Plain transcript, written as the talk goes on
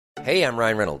Hey, I'm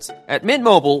Ryan Reynolds. At Mint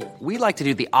Mobile, we like to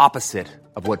do the opposite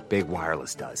of what Big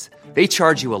Wireless does. They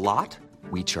charge you a lot,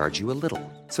 we charge you a little.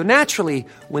 So naturally,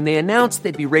 when they announced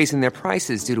they'd be raising their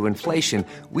prices due to inflation,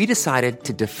 we decided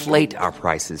to deflate our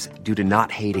prices due to not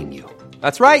hating you.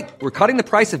 That's right. We're cutting the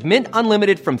price of Mint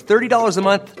Unlimited from $30 a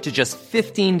month to just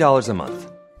 $15 a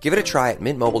month. Give it a try at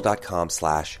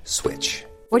mintmobile.com/switch.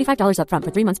 $45 up front for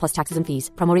 3 months plus taxes and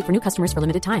fees. Promo rate for new customers for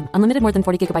limited time. Unlimited more than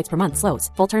 40 gigabytes per month. Slows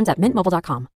full terms at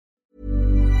mintmobile.com.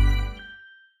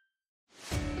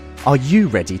 Are you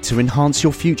ready to enhance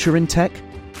your future in tech?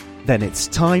 Then it's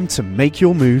time to make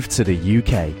your move to the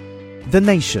UK. The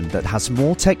nation that has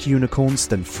more tech unicorns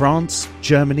than France,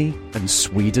 Germany, and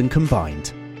Sweden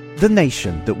combined. The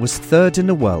nation that was third in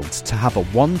the world to have a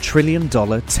 $1 trillion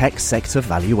tech sector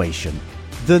valuation.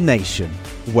 The nation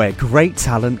where great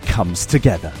talent comes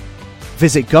together.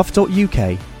 Visit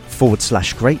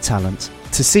gov.uk/great talent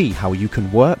to see how you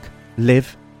can work,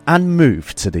 live, and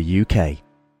move to the UK.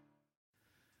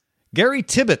 Gary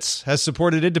Tibbetts has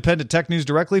supported Independent Tech News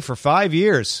directly for 5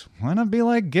 years. Why not be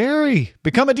like Gary?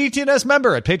 Become a DTNS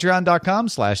member at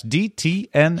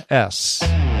patreon.com/DTNS.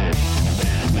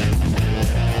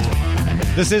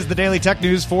 This is the Daily Tech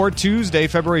News for Tuesday,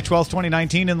 February 12th,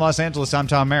 2019 in Los Angeles. I'm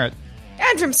Tom Merritt.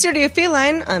 And from Studio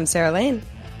Feline, I'm Sarah Lane.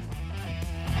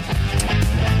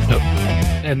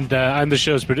 And I'm the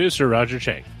show's producer, Roger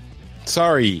Chang.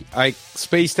 Sorry, I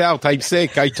spaced out. I'm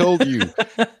sick. I told you.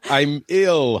 I'm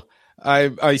ill.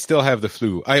 I still have the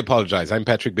flu. I apologize. I'm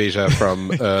Patrick Beja from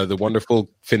the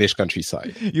wonderful Finnish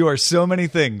countryside. You are so many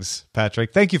things,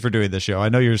 Patrick. Thank you for doing this show. I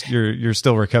know you're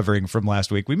still recovering from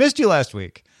last week. We missed you last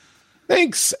week.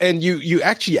 Thanks. And you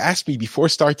actually asked me before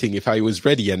starting if I was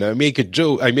ready, and I made a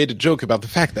joke about the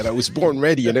fact that I was born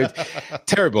ready, and it's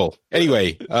terrible.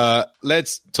 Anyway,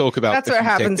 let's talk about. That's what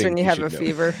happens when you have a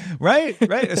fever, right?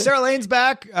 Sarah Lane's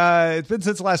back. It's been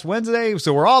since last Wednesday,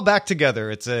 so we're all back together.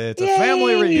 It's a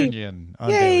family reunion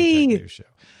on Daily Tech News Show.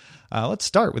 Let's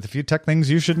start with a few tech things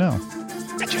you should know.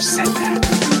 I just said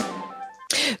that.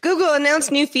 Google announced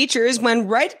new features when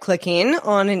right-clicking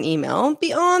on an email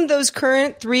beyond those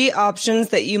current 3 options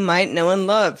that you might know and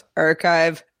love: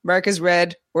 archive, mark as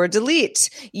read, or delete.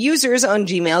 Users on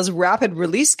Gmail's rapid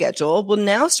release schedule will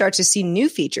now start to see new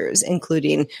features,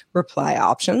 including reply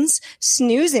options,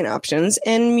 snoozing options,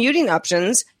 and muting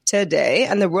options today,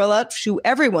 and the rollout to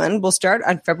everyone will start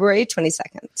on February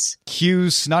 22nd. Cue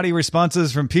snotty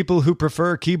responses from people who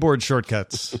prefer keyboard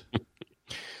shortcuts.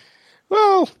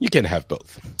 Well, you can have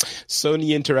both.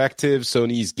 Sony Interactive,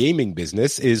 Sony's gaming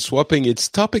business, is swapping its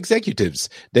top executives.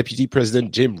 Deputy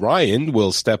President Jim Ryan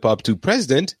will step up to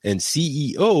President and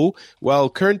CEO, while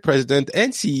current President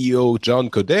and CEO John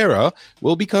Codera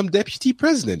will become Deputy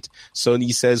President.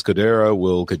 Sony says Codera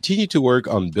will continue to work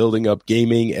on building up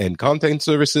gaming and content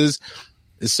services.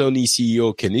 Sony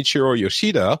CEO Kenichiro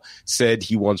Yoshida said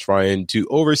he wants Ryan to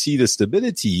oversee the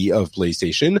stability of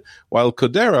PlayStation, while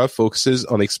Codera focuses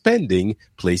on expanding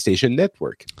PlayStation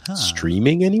Network.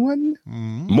 Streaming, anyone?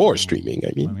 More streaming,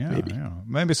 I mean, maybe. Yeah.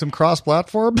 Maybe some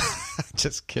cross-platform?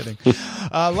 Just kidding.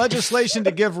 Legislation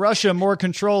to give Russia more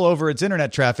control over its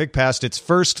internet traffic passed its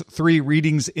first 3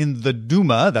 readings in the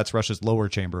Duma. That's Russia's lower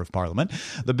chamber of parliament.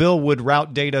 The bill would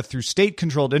route data through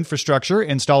state-controlled infrastructure,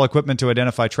 install equipment to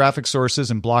identify traffic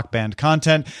sources and block banned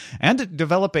content, and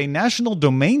develop a national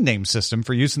domain name system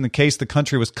for use in the case the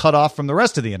country was cut off from the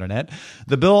rest of the internet.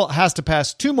 The bill has to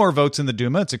pass 2 more votes in the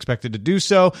Duma. It's expected to do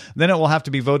so. Then it will have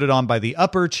to be voted on by the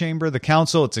upper chamber, the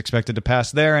council. It's expected to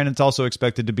pass there, and it's also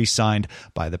expected to be signed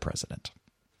by the president.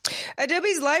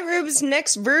 Adobe's Lightroom's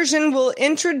next version will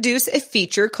introduce a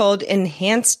feature called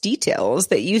Enhanced Details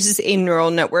that uses a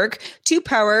neural network to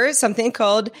power something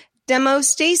called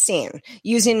Demostacing.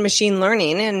 Using machine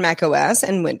learning in macOS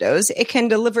and Windows, it can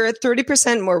deliver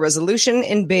 30% more resolution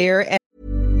in bare and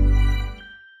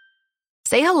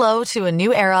Say hello to a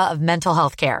new era of mental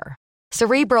health care.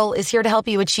 Cerebral is here to help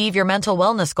you achieve your mental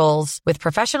wellness goals with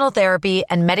professional therapy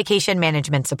and medication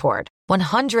management support.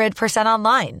 100%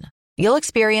 online. You'll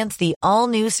experience the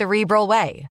all-new Cerebral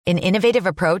Way, an innovative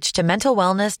approach to mental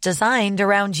wellness designed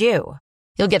around you.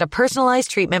 You'll get a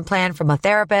personalized treatment plan from a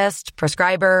therapist,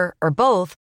 prescriber, or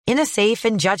both in a safe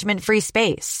and judgment-free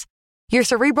space. Your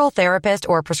Cerebral therapist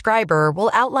or prescriber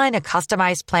will outline a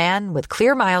customized plan with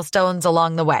clear milestones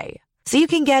along the way, so you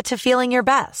can get to feeling your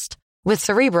best. With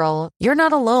Cerebral, you're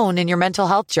not alone in your mental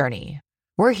health journey.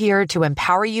 We're here to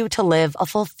empower you to live a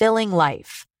fulfilling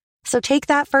life. So take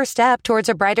that first step towards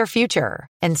a brighter future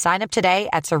and sign up today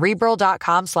at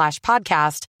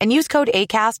Cerebral.com/podcast and use code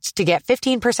ACAST to get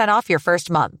 15% off your first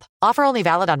month. Offer only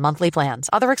valid on monthly plans.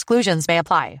 Other exclusions may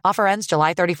apply. Offer ends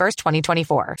July 31st,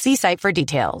 2024. See site for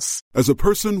details. As a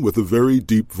person with a very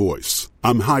deep voice,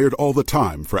 I'm hired all the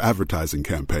time for advertising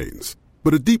campaigns.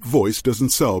 But a deep voice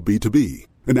doesn't sell B2B,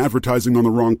 and advertising on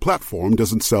the wrong platform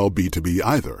doesn't sell B2B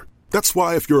either. That's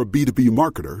why if you're a B2B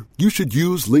marketer, you should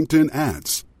use LinkedIn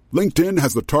ads. LinkedIn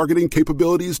has the targeting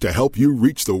capabilities to help you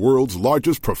reach the world's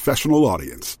largest professional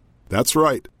audience. That's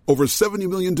right, over 70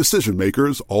 million decision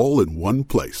makers all in one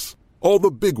place. All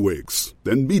the big wigs,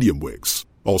 then medium wigs,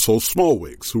 also small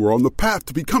wigs who are on the path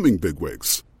to becoming big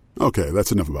wigs. Okay,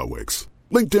 that's enough about wigs.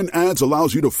 LinkedIn ads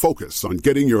allows you to focus on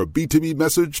getting your B2B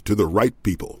message to the right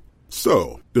people.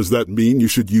 So, does that mean you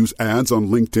should use ads on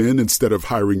LinkedIn instead of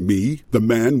hiring me, the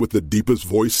man with the deepest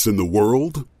voice in the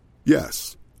world?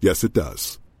 Yes. Yes, it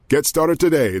does. Get started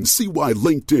today and see why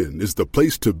LinkedIn is the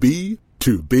place to be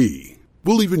to be.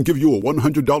 We'll even give you a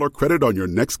 $100 credit on your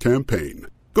next campaign.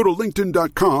 Go to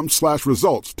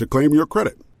linkedin.com/results to claim your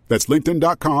credit. That's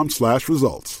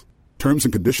linkedin.com/results. Terms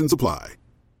and conditions apply.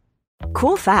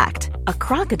 Cool fact, a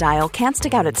crocodile can't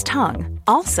stick out its tongue.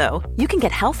 Also, you can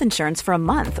get health insurance for a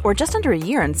month or just under a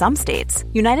year in some states.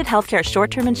 United Healthcare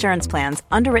short-term insurance plans,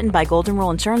 underwritten by Golden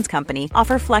Rule Insurance Company,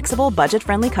 offer flexible,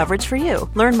 budget-friendly coverage for you.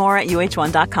 Learn more at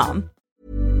uh1.com.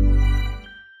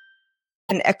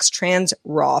 And X-Trans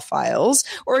RAW files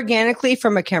organically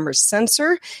from a camera's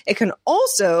sensor. It can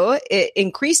also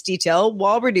increase detail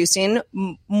while reducing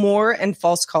more and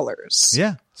false colors.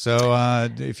 Yeah. So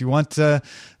if you want a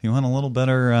little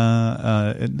better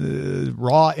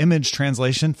raw image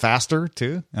translation, faster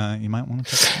too, you might want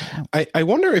to check it out. I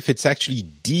wonder if it's actually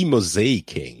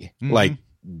demosaicing, like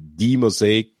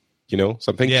demosaic,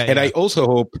 something. Yeah, and yeah. I also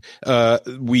hope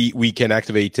we can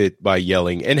activate it by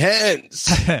yelling,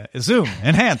 enhance! Zoom,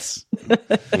 enhance! All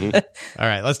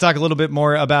right, let's talk a little bit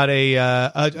more about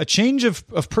a change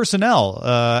of personnel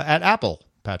at Apple,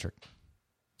 Patrick.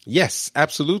 Yes,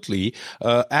 absolutely.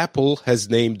 Apple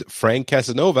has named Frank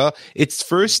Casanova its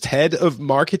first head of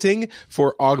marketing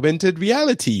for augmented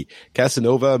reality.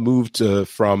 Casanova moved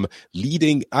from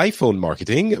leading iPhone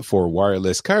marketing for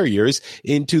wireless carriers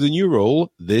into the new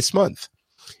role this month.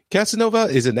 Casanova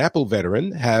is an Apple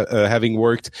veteran, having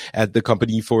worked at the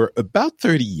company for about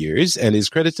 30 years, and is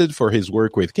credited for his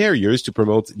work with carriers to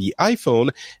promote the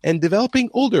iPhone and developing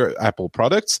older Apple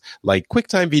products like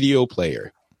QuickTime Video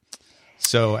Player.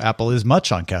 So Apple is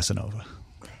much on Casanova.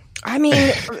 I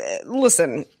mean,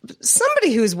 listen,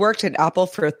 somebody who's worked at Apple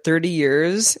for 30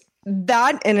 years,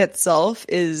 that in itself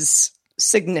is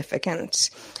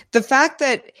significant. The fact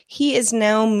that he is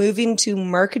now moving to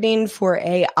marketing for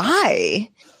AI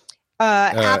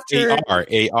after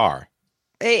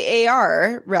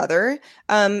AR rather,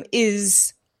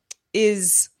 is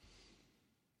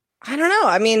I don't know.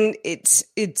 I mean,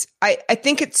 I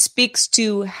think it speaks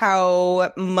to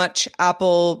how much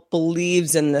Apple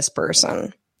believes in this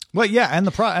person. Well, yeah, and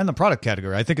the product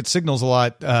category. I think it signals a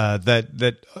lot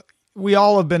that we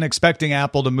all have been expecting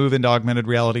Apple to move into augmented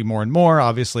reality more and more.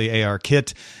 Obviously,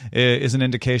 ARKit is an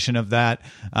indication of that,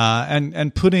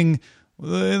 and putting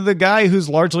the guy who's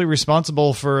largely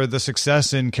responsible for the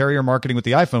success in carrier marketing with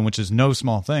the iPhone, which is no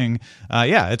small thing.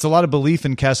 It's a lot of belief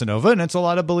in Casanova, and it's a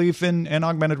lot of belief in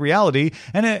augmented reality.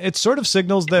 And it sort of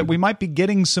signals that we might be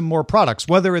getting some more products,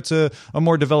 whether it's a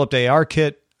more developed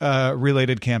ARKit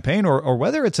related campaign or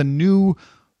whether it's a new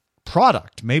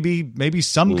product. Maybe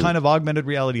some kind of augmented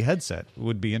reality headset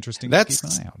would be interesting to keep an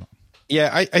eye out on.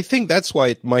 Yeah, I think that's why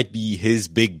it might be his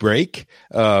big break,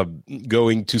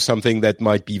 going to something that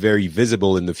might be very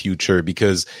visible in the future,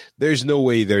 because there's no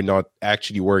way they're not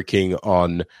actually working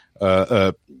on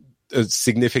a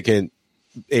significant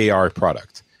AR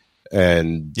product.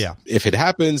 And if it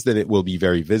happens, then it will be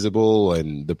very visible,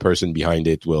 and the person behind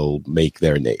it will make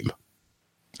their name.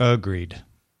 Agreed.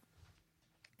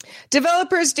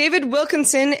 Developers David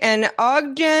Wilkinson and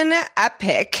Ogden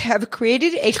Appic have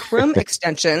created a Chrome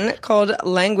extension called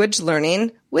Language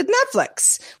Learning with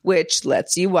Netflix, which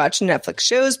lets you watch Netflix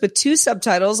shows with 2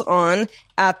 subtitles on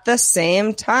at the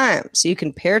same time. So you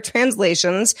can pair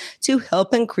translations to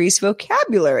help increase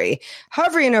vocabulary.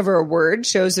 Hovering over a word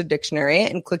shows a dictionary,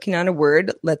 and clicking on a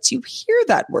word lets you hear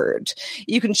that word.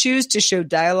 You can choose to show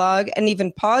dialogue and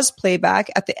even pause playback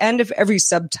at the end of every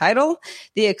subtitle.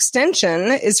 The extension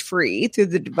is free through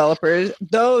the developers,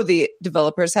 though the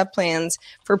developers have plans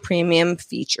for premium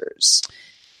features.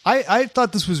 I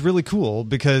thought this was really cool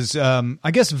because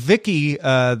I guess Viki,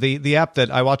 the app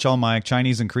that I watch all my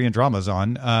Chinese and Korean dramas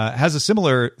on, has a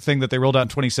similar thing that they rolled out in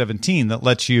 2017 that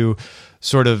lets you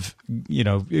sort of,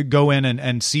 go in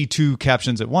and see two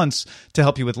captions at once to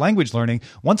help you with language learning.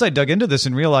 Once I dug into this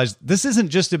and realized this isn't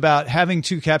just about having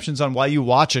two captions on while you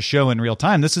watch a show in real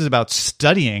time. This is about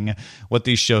studying what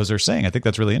these shows are saying. I think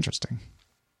that's really interesting.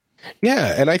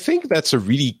 Yeah, and I think that's a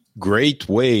really great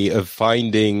way of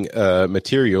finding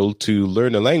material to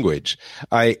learn a language.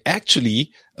 I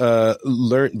actually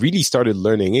really started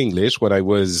learning English when I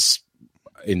was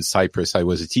in Cyprus. I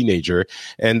was a teenager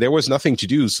and there was nothing to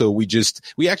do. So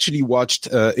we actually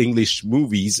watched English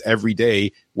movies every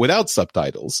day without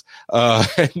subtitles.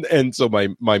 And so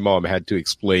my mom had to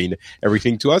explain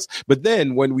everything to us. But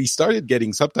then when we started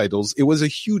getting subtitles, it was a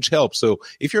huge help. So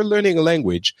if you're learning a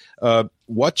language,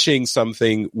 watching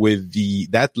something with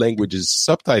that language's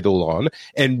subtitle on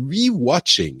and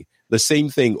rewatching the same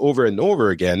thing over and over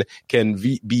again can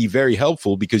be very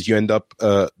helpful because you end up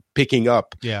picking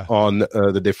up on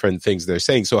the different things they're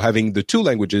saying. So having the two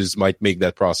languages might make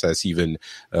that process even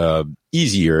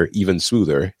easier, even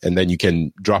smoother, and then you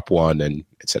can drop one and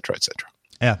et cetera, et cetera.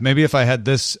 Yeah, maybe if I had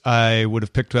this, I would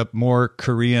have picked up more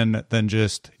Korean than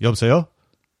just "여보세요"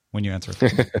 when you answer.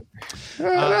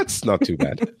 That's not too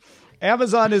bad.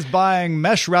 Amazon is buying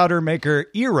mesh router maker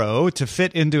Eero to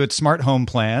fit into its smart home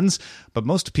plans, but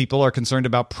most people are concerned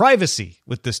about privacy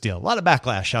with this deal. A lot of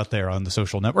backlash out there on the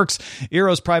social networks.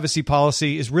 Eero's privacy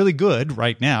policy is really good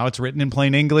right now. It's written in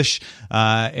plain English.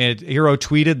 Eero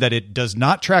tweeted that it does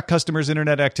not track customers'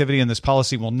 internet activity, and this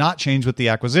policy will not change with the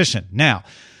acquisition. Now,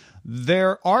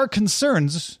 there are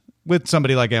concerns with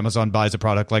somebody like Amazon buys a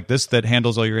product like this that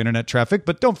handles all your internet traffic,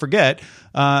 but don't forget,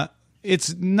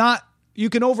 it's not... You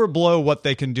can overblow what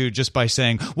they can do just by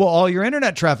saying, well, all your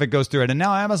internet traffic goes through it, and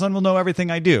now Amazon will know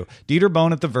everything I do. Dieter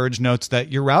Bohn at The Verge notes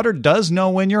that your router does know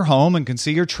when you're home and can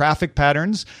see your traffic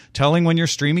patterns, telling when you're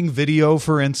streaming video,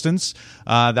 for instance.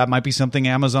 That might be something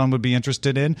Amazon would be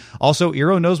interested in. Also,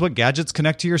 Eero knows what gadgets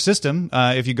connect to your system.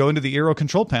 If you go into the Eero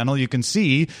control panel, you can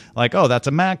see, like, oh, that's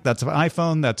a Mac, that's an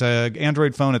iPhone, that's an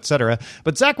Android phone, etc.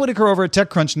 But Zach Whitaker over at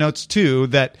TechCrunch notes, too,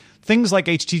 that things like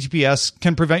HTTPS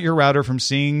can prevent your router from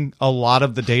seeing a lot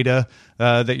of the data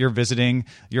that you're visiting.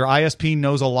 Your ISP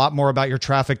knows a lot more about your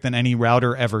traffic than any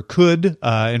router ever could.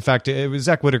 In fact,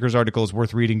 Zach Whitaker's article is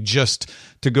worth reading just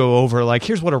to go over, like,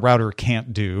 here's what a router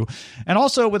can't do. And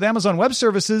also with Amazon Web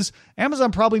Services,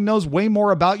 Amazon probably knows way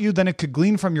more about you than it could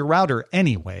glean from your router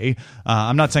anyway.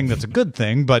 I'm not saying that's a good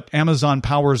thing, but Amazon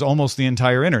powers almost the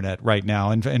entire internet right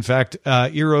now. In fact,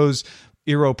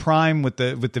 Eero Prime with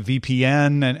the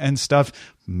VPN and stuff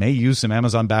may use some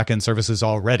Amazon backend services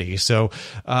already. So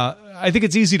I think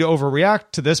it's easy to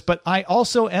overreact to this, but I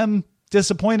also am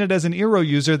disappointed as an Eero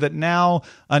user that now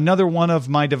another one of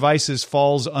my devices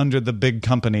falls under the big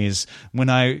companies when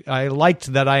I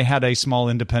liked that I had a small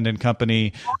independent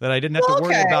company that I didn't have to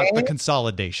worry about the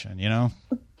consolidation,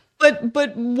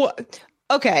 But what?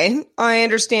 Okay, I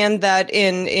understand that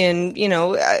in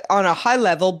on a high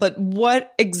level, but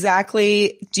what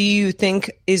exactly do you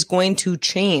think is going to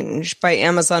change by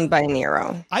Amazon buying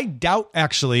Eero? I doubt,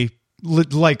 actually,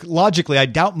 logically, I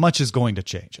doubt much is going to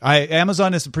change.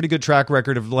 Amazon has a pretty good track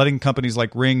record of letting companies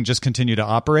like Ring just continue to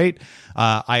operate.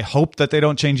 I hope that they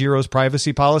don't change Eero's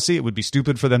privacy policy. It would be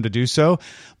stupid for them to do so.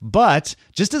 But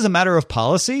just as a matter of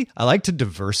policy, I like to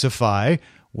diversify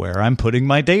where I'm putting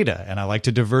my data, and I like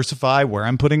to diversify where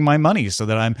I'm putting my money so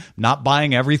that I'm not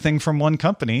buying everything from one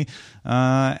company.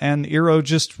 And Eero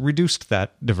just reduced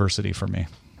that diversity for me.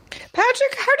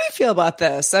 Patrick, how do you feel about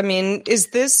this? I mean, is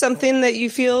this something that you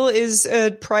feel is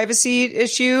a privacy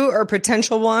issue or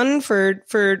potential one for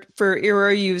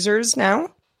Eero users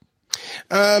now?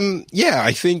 Yeah,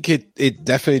 I think it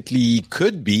definitely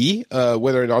could be.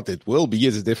 Whether or not it will be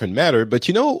is a different matter. But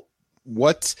you know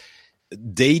what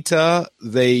data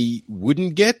they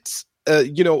wouldn't get?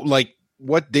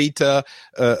 What data,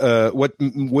 what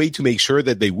way to make sure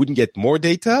that they wouldn't get more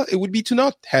data? It would be to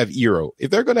not have Eero. If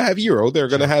they're going to have Eero, they're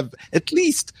going to have at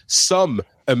least some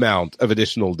amount of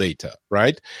additional data,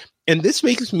 right? And this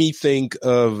makes me think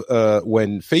of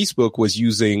when Facebook was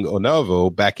using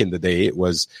Onavo back in the day. It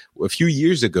was a few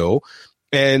years ago.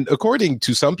 And according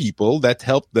to some people, that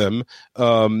helped them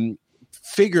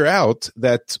figure out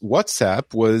that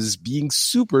WhatsApp was being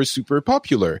super, super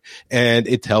popular. And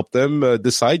it helped them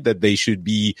decide that they should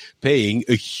be paying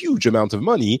a huge amount of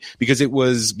money because it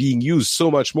was being used so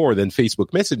much more than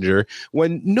Facebook Messenger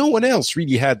when no one else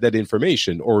really had that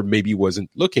information or maybe wasn't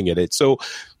looking at it. So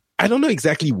I don't know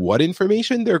exactly what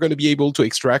information they're going to be able to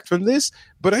extract from this,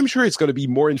 but I'm sure it's going to be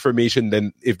more information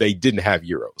than if they didn't have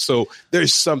Eero. So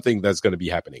there's something that's going to be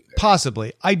happening there.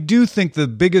 Possibly. I do think the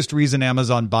biggest reason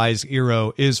Amazon buys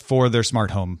Eero is for their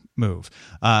smart home move.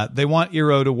 They want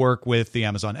Eero to work with the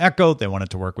Amazon Echo. They want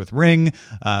it to work with Ring.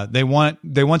 They want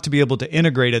to be able to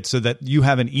integrate it so that you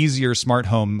have an easier smart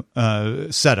home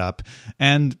setup,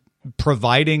 and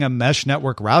providing a mesh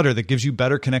network router that gives you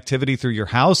better connectivity through your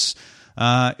house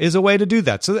is a way to do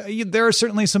that. So there are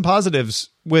certainly some positives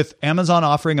with Amazon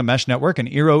offering a mesh network, and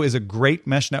Eero is a great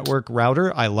mesh network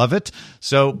router. I love it.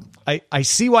 So I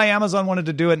see why Amazon wanted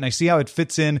to do it, and I see how it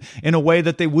fits in a way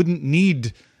that they wouldn't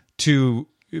need to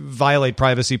violate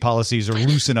privacy policies or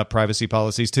loosen up privacy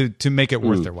policies to make it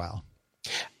worth their while.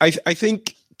 I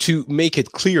think to make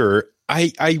it clearer,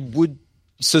 I would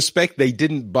suspect they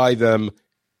didn't buy them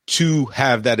to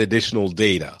have that additional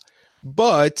data,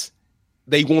 but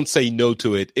they won't say no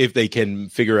to it if they can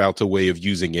figure out a way of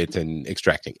using it and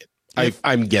extracting it.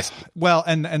 I'm guessing. Well,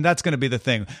 and that's going to be the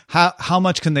thing. How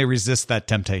much can they resist that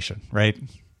temptation, right?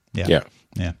 Yeah.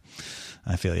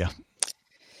 I feel you.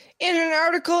 In an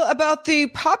article about the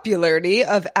popularity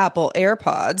of Apple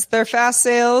AirPods, their fast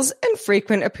sales, and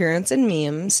frequent appearance in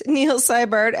memes, Neil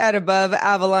Seibert at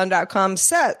AboveAvalon.com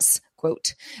says,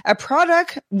 quote, a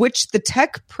product which the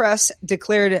tech press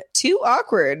declared too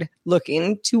awkward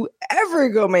looking to ever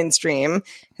go mainstream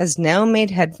has now made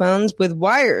headphones with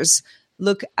wires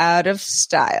look out of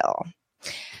style.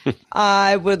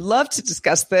 I would love to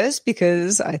discuss this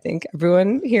because I think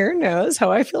everyone here knows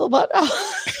how I feel about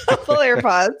Apple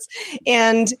AirPods.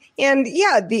 And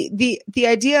yeah, the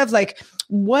idea of like,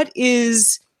 what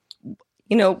is,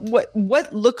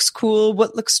 what looks cool,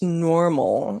 what looks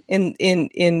normal in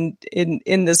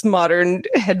this modern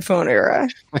headphone era?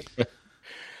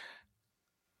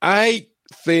 I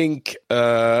think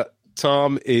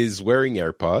Tom is wearing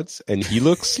AirPods and he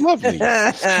looks lovely.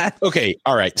 Okay,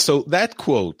 all right. So that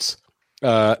quote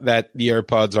that the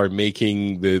AirPods are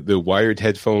making the wired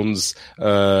headphones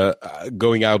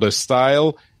going out of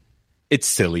style, it's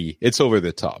silly. It's over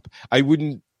the top. I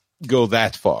wouldn't go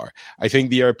that far. I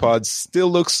think the AirPods still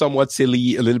look somewhat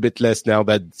silly, a little bit less now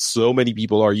that so many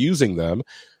people are using them.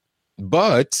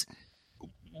 But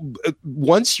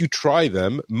once you try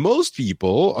them, most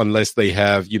people, unless they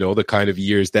have, the kind of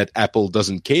ears that Apple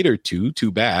doesn't cater to,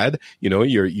 too bad,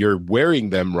 you're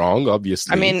wearing them wrong,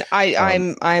 obviously. I mean,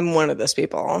 I'm one of those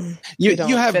people. You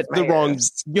have the wrong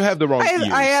ears. I have the wrong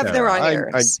ears. I have the wrong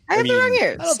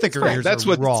ears. I don't think your ears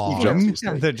are wrong.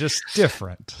 They're just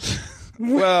different.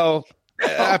 Well,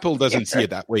 Apple doesn't see it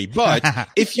that way. But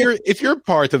if you're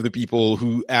part of the people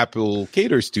who Apple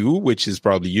caters to, which is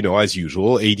probably, as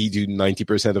usual, 80 to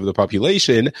 90% of the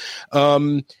population,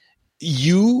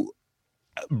 you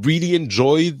really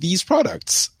enjoy these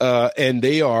products. And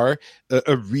they are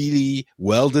a really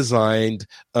well-designed.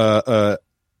 So,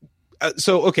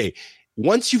 okay.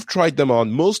 Once you've tried them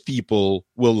on, most people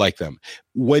will like them.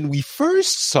 When we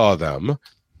first saw them,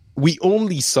 we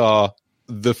only saw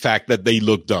the fact that they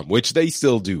look dumb, which they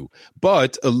still do.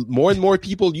 But more and more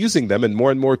people using them, and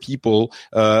more people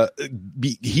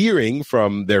hearing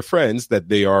from their friends that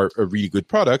they are a really good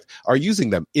product, are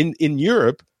using them. In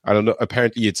Europe, I don't know,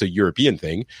 apparently it's a European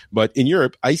thing, but in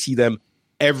Europe, I see them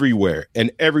everywhere,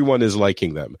 and everyone is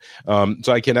liking them.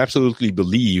 So I can absolutely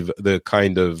believe the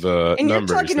kind of and numbers.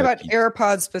 You're talking about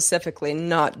AirPods specifically,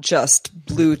 not just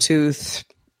Bluetooth.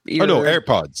 Oh, no,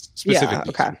 AirPods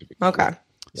specifically. Yeah, okay.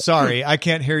 Sorry, I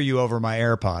can't hear you over my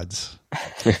AirPods.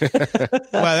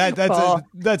 Well,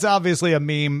 that's obviously a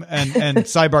meme, and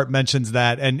Seibert mentions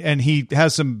that, and he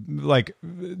has some like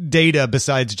data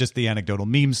besides just the anecdotal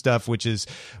meme stuff, which is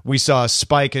we saw a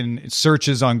spike in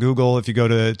searches on Google if you go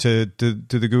to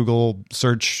the Google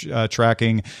search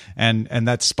tracking, and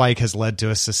that spike has led to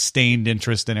a sustained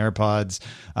interest in AirPods.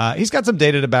 He's got some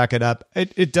data to back it up.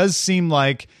 It does seem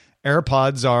like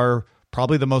AirPods are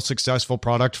probably the most successful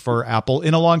product for Apple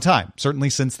in a long time, certainly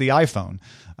since the iPhone.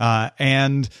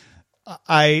 And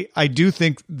I do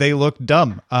think they look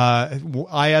dumb.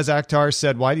 Ayaz Akhtar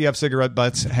said, why do you have cigarette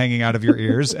butts hanging out of your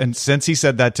ears? And since he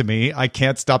said that to me, I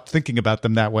can't stop thinking about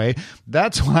them that way.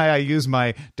 That's why I use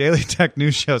my Daily Tech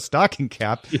News Show stocking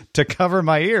cap to cover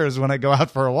my ears when I go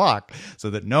out for a walk so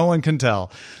that no one can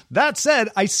tell. That said,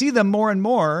 I see them more and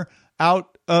more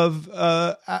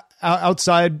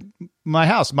outside my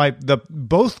house.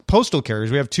 Both postal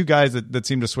carriers, we have two guys that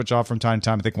seem to switch off from time to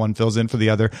time. I think one fills in for the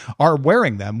other, are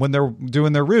wearing them when they're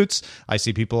doing their routes. I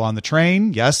see people on the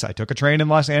train. Yes, I took a train in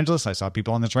Los Angeles. I saw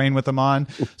people on the train with them on.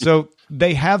 So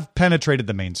they have penetrated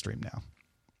the mainstream now.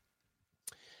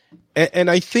 And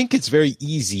I think it's very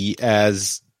easy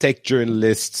as tech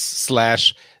journalists /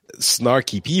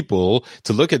 snarky people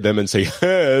to look at them and say,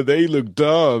 they look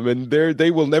dumb, and they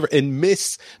will never, and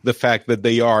miss the fact that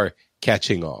they are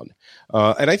catching on.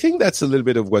 And I think that's a little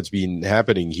bit of what's been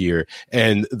happening here.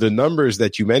 And the numbers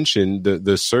that you mentioned,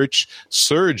 the search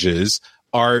surges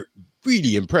are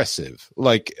really impressive.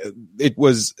 Like, it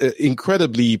was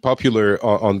incredibly popular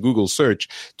on Google search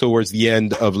towards the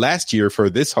end of last year for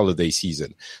this holiday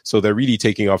season. So they're really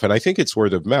taking off. And I think it's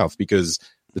word of mouth because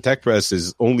the tech press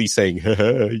is only saying,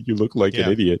 you look like an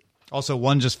idiot. Also,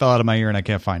 one just fell out of my ear and I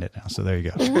can't find it now. So there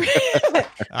you go.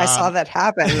 I saw that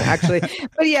happen, actually.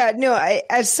 But yeah, no,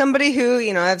 as somebody who,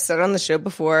 I've said on the show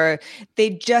before,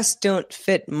 they just don't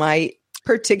fit my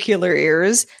particular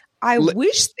ears. I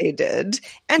wish they did.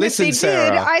 And listen, if they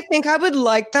Sarah, did, I think I would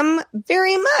like them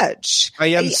very much. I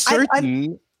am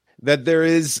certain that there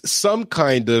is some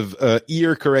kind of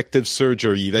ear corrective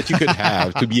surgery that you could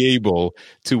have to be able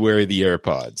to wear the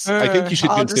AirPods. I think you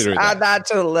should consider add that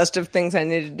to the list of things I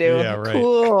need to do. Yeah, right.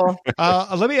 Cool.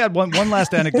 Let me add one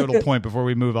last anecdotal point before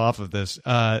we move off of this.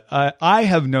 I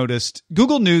have noticed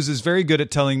Google News is very good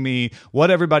at telling me what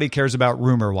everybody cares about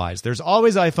rumor-wise. There's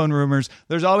always iPhone rumors.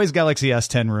 There's always Galaxy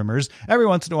S10 rumors. Every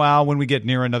once in a while, when we get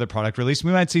near another product release,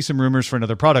 we might see some rumors for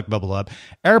another product bubble up.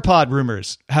 AirPod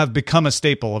rumors have become a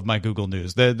staple of my Google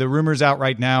News. The rumors out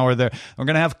right now are we're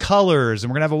going to have colors,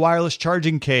 and we're going to have a wireless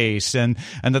charging case, and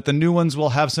that the new ones will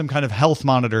have some kind of health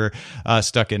monitor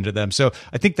stuck into them. So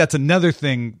I think that's another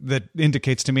thing that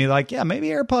indicates to me, like, yeah, maybe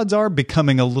AirPods are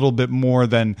becoming a little bit more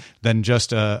than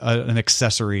just an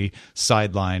accessory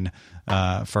sideline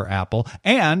for Apple.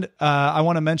 And I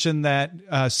want to mention that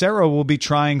Sarah will be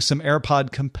trying some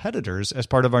AirPod competitors as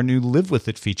part of our new Live With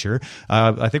It feature.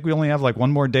 I think we only have like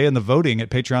one more day in the voting at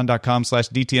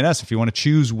patreon.com/DTNS if you want to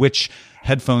choose which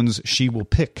headphones she will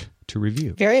pick to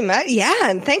review. Very much. Yeah.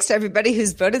 And thanks to everybody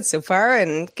who's voted so far,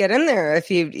 and get in there if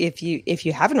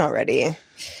you haven't already.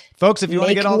 Folks, if you want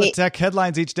to get all the tech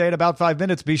headlines each day in about 5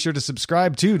 minutes, be sure to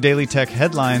subscribe to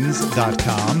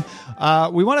dailytechheadlines.com.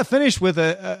 We want to finish with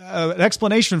an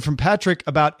explanation from Patrick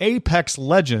about Apex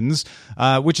Legends,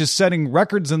 which is setting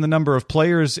records in the number of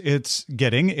players it's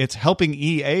getting. It's helping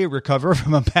EA recover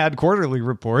from a bad quarterly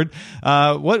report.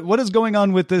 What is going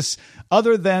on with this,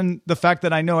 other than the fact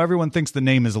that I know everyone thinks the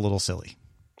name is a little silly?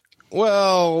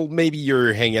 Well, maybe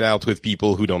you're hanging out with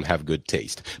people who don't have good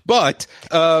taste. But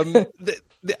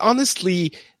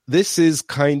honestly, this is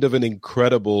kind of an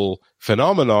incredible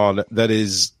phenomenon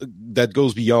that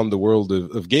goes beyond the world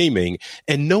of gaming,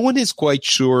 and no one is quite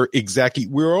sure exactly.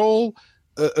 We're all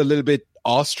a little bit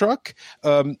awestruck.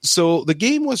 So the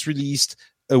game was released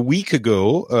a week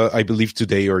ago, I believe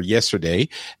today or yesterday,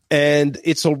 and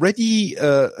it's already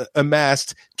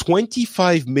amassed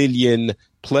 25 million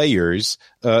players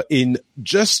in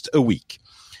just a week.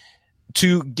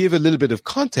 To give a little bit of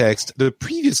context, the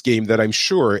previous game that I'm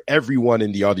sure everyone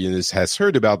in the audience has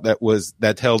heard about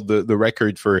that held the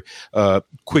record for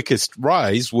quickest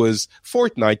rise was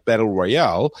Fortnite Battle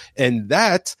Royale, and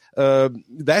that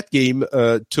game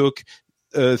took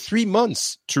 3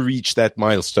 months to reach that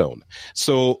milestone.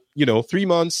 So 3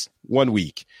 months, 1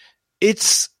 week.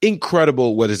 It's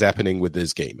incredible what is happening with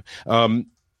this game.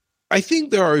 I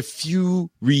think there are a few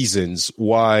reasons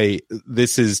why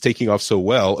this is taking off so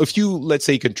well. A few, let's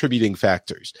say, contributing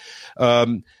factors.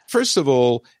 First of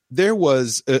all, there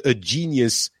was a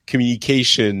genius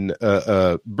communication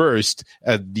burst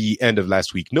at the end of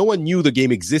last week. No one knew the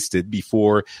game existed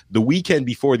before the weekend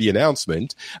before the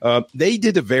announcement. They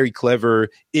did a very clever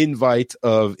invite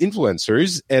of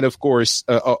influencers, and of course,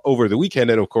 over the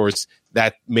weekend, and of course,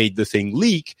 that made the thing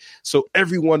leak. So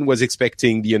everyone was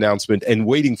expecting the announcement and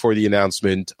waiting for the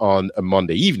announcement on a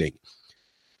Monday evening.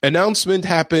 Announcement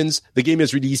happens. The game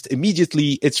is released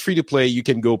immediately. It's free to play. You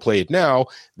can go play it now.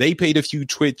 They paid a few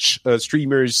Twitch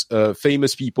streamers,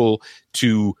 famous people,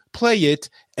 to play it.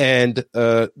 And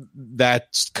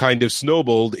that kind of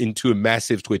snowballed into a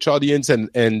massive Twitch audience,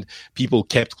 and people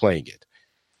kept playing it.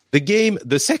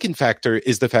 The second factor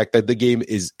is the fact that the game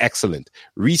is excellent.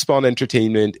 Respawn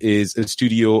Entertainment is a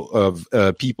studio of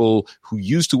people who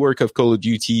used to work on Call of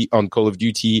Duty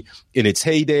in its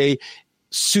heyday.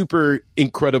 Super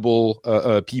incredible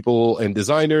people and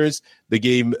designers. The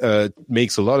game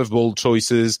makes a lot of bold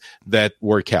choices that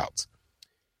work out.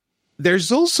 There's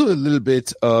also a little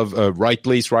bit of right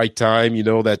place, right time.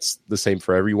 That's the same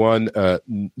for everyone.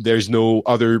 There's no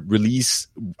other release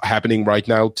happening right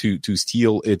now to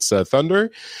steal its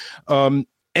thunder.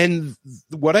 And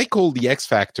what I call the X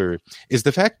factor is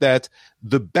the fact that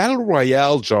the Battle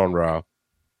Royale genre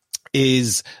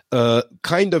is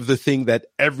kind of the thing that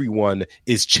everyone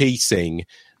is chasing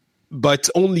but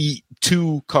only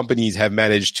 2 companies have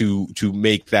managed to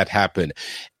make that happen.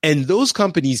 And those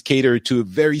companies cater to a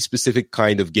very specific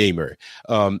kind of gamer.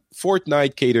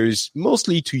 Fortnite caters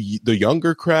mostly to the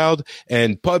younger crowd,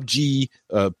 and PUBG,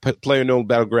 PlayerUnknown's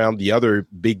Battleground, the other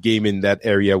big game in that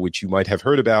area, which you might have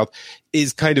heard about,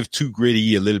 is kind of too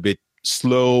gritty, a little bit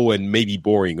slow, and maybe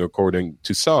boring, according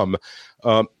to some.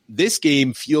 This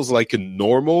game feels like a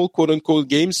normal quote-unquote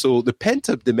game, so the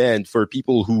pent-up demand for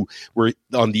people who were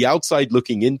on the outside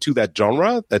looking into that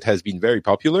genre that has been very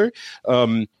popular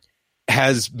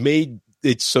has made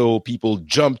it so people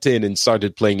jumped in and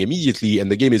started playing immediately, and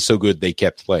the game is so good they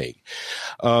kept playing.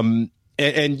 And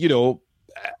you know,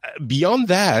 beyond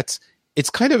that, it's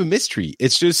kind of a mystery.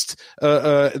 It's just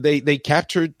they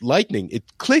captured lightning.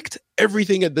 It clicked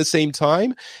everything at the same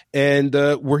time, and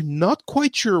we're not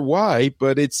quite sure why,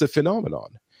 but it's a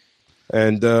phenomenon.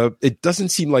 And it doesn't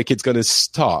seem like it's going to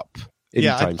stop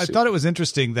anytime soon. I thought it was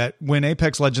interesting that when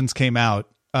Apex Legends came out,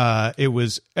 it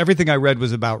was everything I read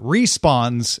was about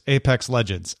Respawn's Apex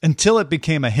Legends until it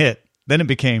became a hit. Then it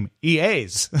became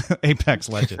EA's Apex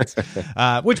Legends,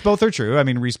 which both are true. I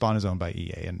mean, Respawn is owned by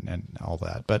EA and all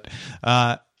that, but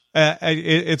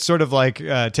it's sort of like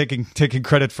taking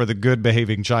credit for the good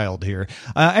behaving child here.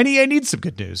 And EA needs some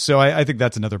good news, so I think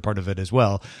that's another part of it as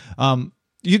well.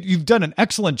 You've done an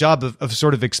excellent job of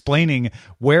sort of explaining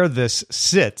where this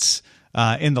sits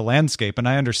in the landscape, and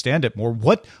I understand it more.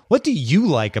 What do you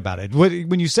like about it?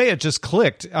 When you say it just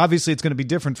clicked, obviously it's going to be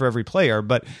different for every player,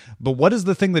 but what is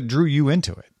the thing that drew you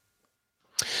into it?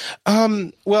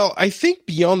 Well, I think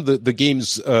beyond the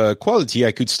game's quality,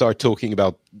 I could start talking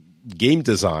about game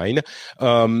design.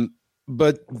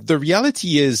 But the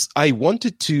reality is I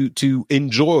wanted to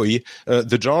enjoy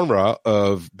the genre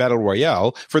of Battle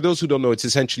Royale. For those who don't know, it's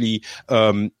essentially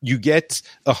you get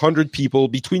 100 people,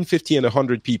 between 50 and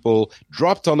 100 people,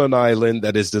 dropped on an island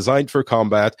that is designed for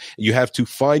combat. You have to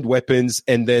find weapons,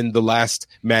 and then the last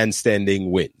man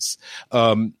standing wins.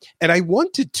 And I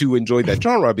wanted to enjoy that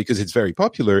genre because it's very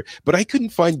popular, but I couldn't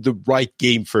find the right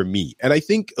game for me. And I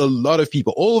think a lot of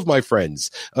people, all of my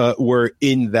friends, were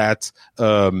in that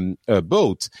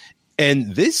boat.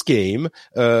 And this game,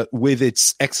 with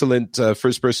its excellent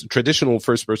traditional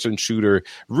first-person shooter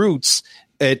roots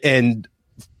and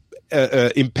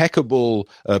impeccable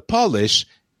polish,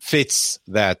 fits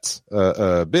that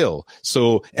bill.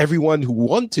 So everyone who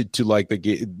wanted to like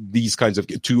these kinds of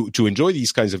to enjoy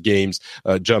these kinds of games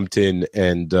jumped in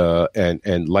and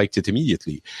liked it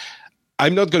immediately.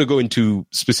 I'm not going to go into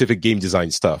specific game design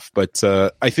stuff, but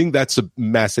I think that's a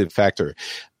massive factor.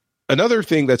 Another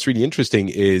thing that's really interesting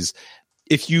is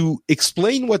if you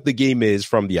explain what the game is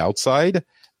from the outside,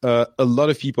 a lot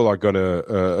of people are going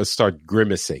to start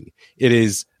grimacing. It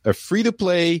is a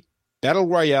free-to-play, battle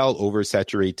royale,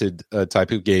 oversaturated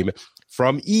type of game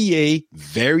from EA,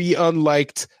 very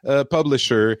unliked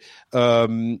publisher,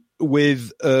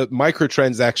 with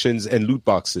microtransactions and loot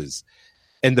boxes.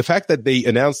 And the fact that they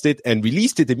announced it and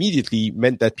released it immediately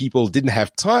meant that people didn't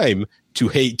have time to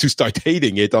start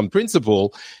hating it on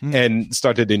principle and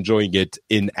started enjoying it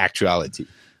in actuality.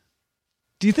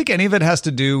 Do you think any of it has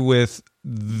to do with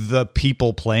the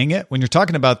people playing it? When you're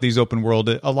talking about these open world,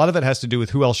 a lot of it has to do with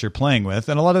who else you're playing with.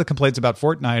 And a lot of the complaints about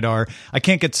Fortnite are, I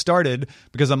can't get started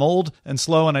because I'm old and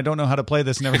slow and I don't know how to play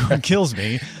this and everyone kills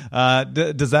me.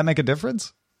 Does that make a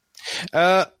difference?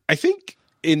 I think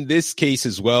in this case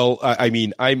as well, I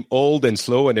mean, I'm old and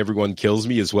slow and everyone kills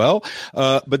me as well.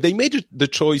 But they made the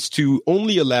choice to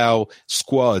only allow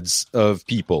squads of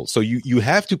people. So you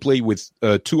have to play with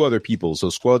 2 other people.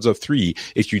 So squads of 3.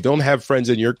 If you don't have friends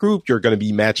in your group, you're going to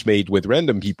be match made with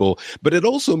random people. But it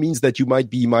also means that you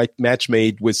might be match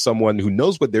made with someone who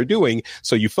knows what they're doing.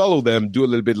 So you follow them, do a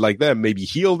little bit like them, maybe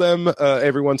heal them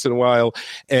every once in a while,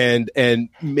 and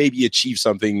maybe achieve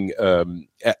something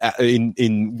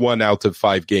in 1 out of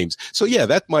 5 games. So yeah,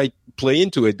 that might play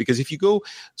into it, because if you go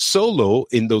solo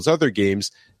in those other games,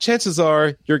 chances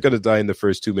are you're going to die in the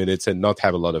first 2 minutes and not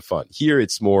have a lot of fun. Here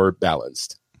it's more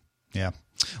balanced. Yeah.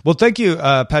 Well, thank you,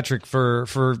 Patrick, for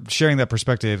sharing that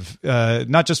perspective,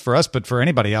 not just for us, but for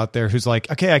anybody out there who's like,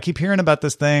 okay, I keep hearing about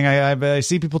this thing. I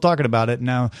see people talking about it.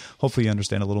 Now, hopefully you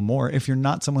understand a little more if you're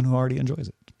not someone who already enjoys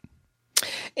it.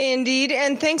 Indeed.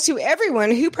 And thanks to everyone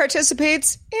who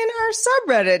participates in our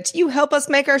subreddit. You help us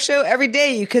make our show every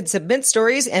day. You could submit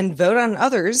stories and vote on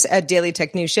others at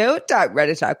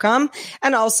dailytechnewsshow.reddit.com.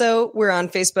 And also we're on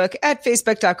Facebook at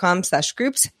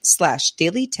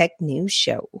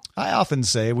facebook.com/groups/dailytechnewsshow. I often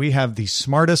say we have the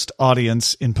smartest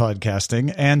audience in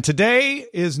podcasting, and today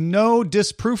is no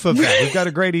disproof of that. We've got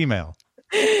a great email.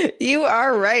 You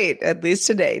are right, at least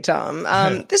today, Tom.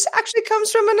 This actually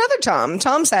comes from another Tom.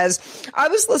 Tom says, I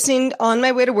was listening on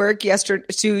my way to work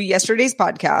to yesterday's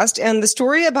podcast and the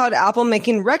story about Apple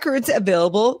making records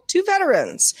available to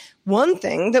veterans. One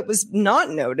thing that was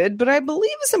not noted, but I believe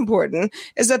is important,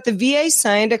 is that the VA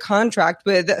signed a contract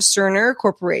with Cerner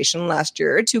Corporation last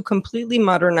year to completely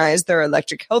modernize their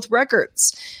electric health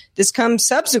records. This comes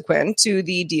subsequent to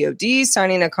the DoD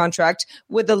signing a contract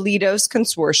with the Leidos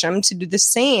Consortium to do the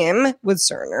same with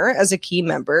Cerner as a key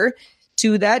member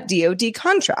to that DoD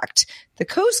contract. The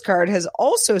Coast Guard has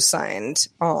also signed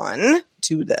on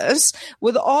to this.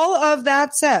 With all of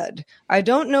that said, I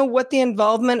don't know what the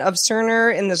involvement of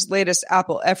Cerner in this latest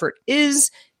Apple effort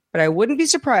is, but I wouldn't be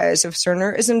surprised if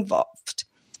Cerner is invoked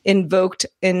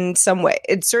in some way.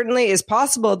 It certainly is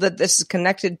possible that this is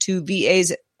connected to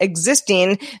VA's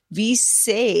existing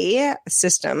VSAE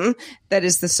system. That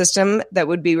is the system that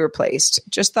would be replaced.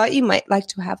 Just thought you might like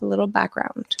to have a little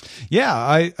background. Yeah,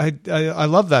 I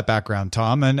love that background,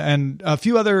 Tom. And a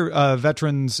few other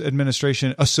Veterans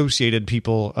Administration associated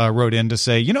people wrote in to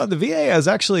say, the VA has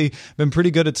actually been pretty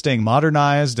good at staying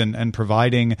modernized and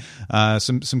providing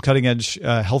some cutting edge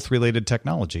health related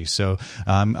technology. So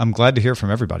I'm glad to hear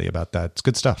from everybody about that. It's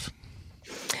good stuff.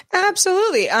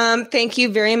 Absolutely. Thank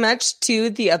you very much to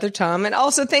the other Tom. And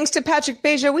also thanks to Patrick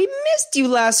Beja. We missed you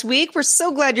last week. We're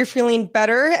so glad you're feeling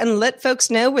better, and let folks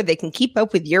know where they can keep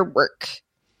up with your work.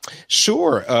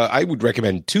 Sure. I would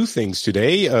recommend two things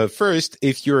today. First,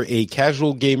 if you're a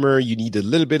casual gamer, you need a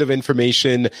little bit of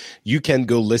information, you can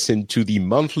go listen to the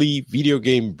monthly video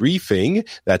game briefing.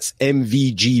 That's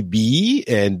MVGB,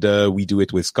 and we do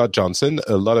it with Scott Johnson.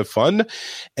 A lot of fun.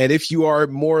 And if you are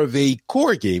more of a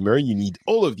core gamer, you need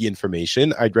all of the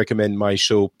information, I'd recommend my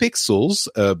show Pixels.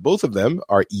 Both of them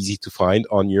are easy to find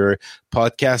on your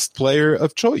podcast player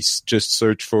of choice. Just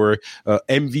search for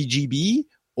MVGB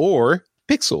or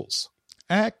Pixels.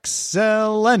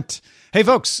 Excellent. Hey,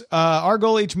 folks, our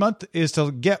goal each month is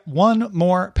to get one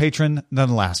more patron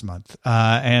than last month.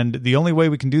 And the only way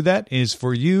we can do that is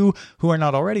for you who are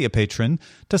not already a patron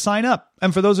to sign up.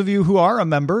 And for those of you who are a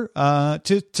member,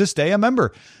 to stay a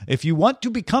member. If you want to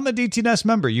become a DTNS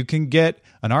member, you can get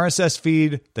an RSS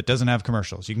feed that doesn't have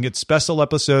commercials. You can get special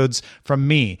episodes from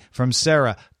me, from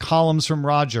Sarah, columns from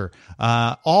Roger.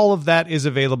 All of that is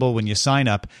available when you sign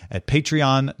up at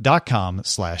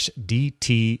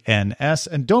patreon.com/DTNS.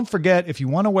 And don't forget, if you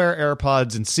want to wear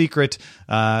AirPods in secret,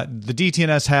 the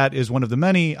DTNS hat is one of the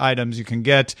many items you can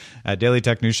get at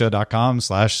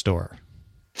dailytechnewsshow.com/store.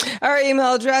 Our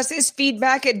email address is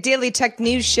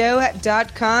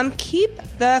feedback@dailytechnewsshow.com. Keep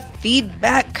the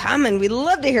feedback coming. We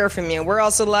love to hear from you. We're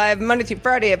also live Monday through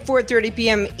Friday at 4:30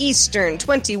 p.m. Eastern,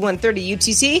 21:30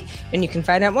 UTC. And you can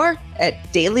find out more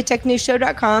at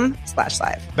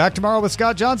dailytechnewsshow.com/live. Back tomorrow with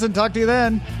Scott Johnson. Talk to you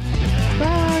then.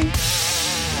 Bye.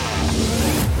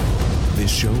 This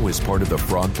show is part of the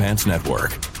Frog Pants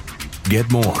Network.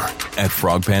 Get more at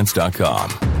frogpants.com.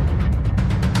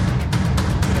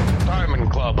 Diamond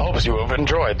Club hopes you have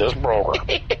enjoyed this program.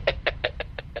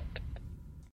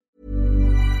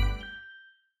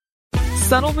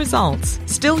 Subtle results,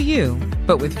 still you,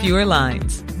 but with fewer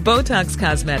lines. Botox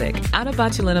Cosmetic,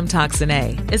 onabotulinum toxin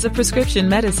A, is a prescription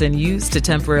medicine used to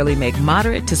temporarily make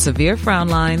moderate to severe frown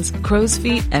lines, crow's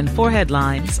feet, and forehead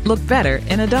lines look better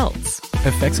in adults.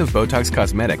 Effects of Botox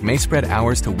Cosmetic may spread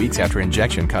hours to weeks after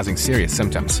injection, causing serious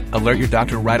symptoms. Alert your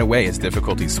doctor right away as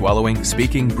difficulty swallowing,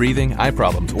 speaking, breathing, eye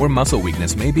problems, or muscle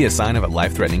weakness may be a sign of a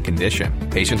life-threatening condition.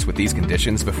 Patients with these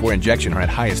conditions before injection are at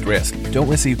highest risk. Don't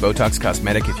receive Botox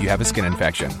Cosmetic if you have a skin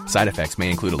infection. Side effects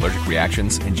may include allergic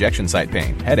reactions, injection site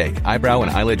pain, headache, eyebrow and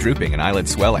eyelid drooping, and eyelid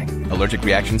swelling. Allergic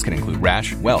reactions can include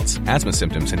rash, welts, asthma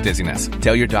symptoms, and dizziness.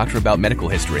 Tell your doctor about medical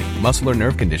history, muscle or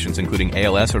nerve conditions including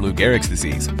ALS or Lou Gehrig's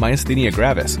disease, myasthenia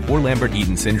gravis, or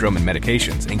Lambert-Eaton syndrome, and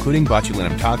medications, including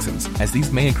botulinum toxins, as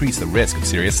these may increase the risk of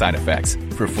serious side effects.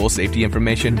 For full safety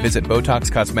information, visit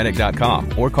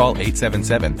BotoxCosmetic.com or call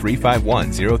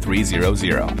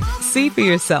 877-351-0300. See for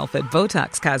yourself at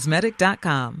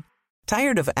BotoxCosmetic.com.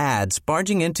 Tired of ads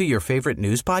barging into your favorite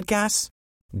news podcasts?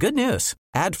 Good news.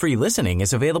 Ad-free listening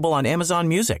is available on Amazon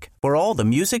Music for all the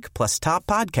music plus top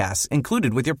podcasts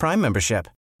included with your Prime membership.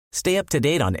 Stay up to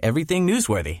date on everything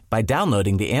newsworthy by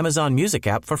downloading the Amazon Music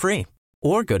app for free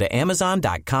or go to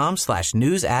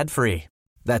amazon.com/news ad free.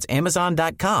 That's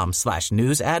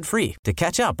amazon.com/news ad free to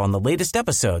catch up on the latest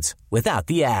episodes without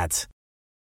the ads.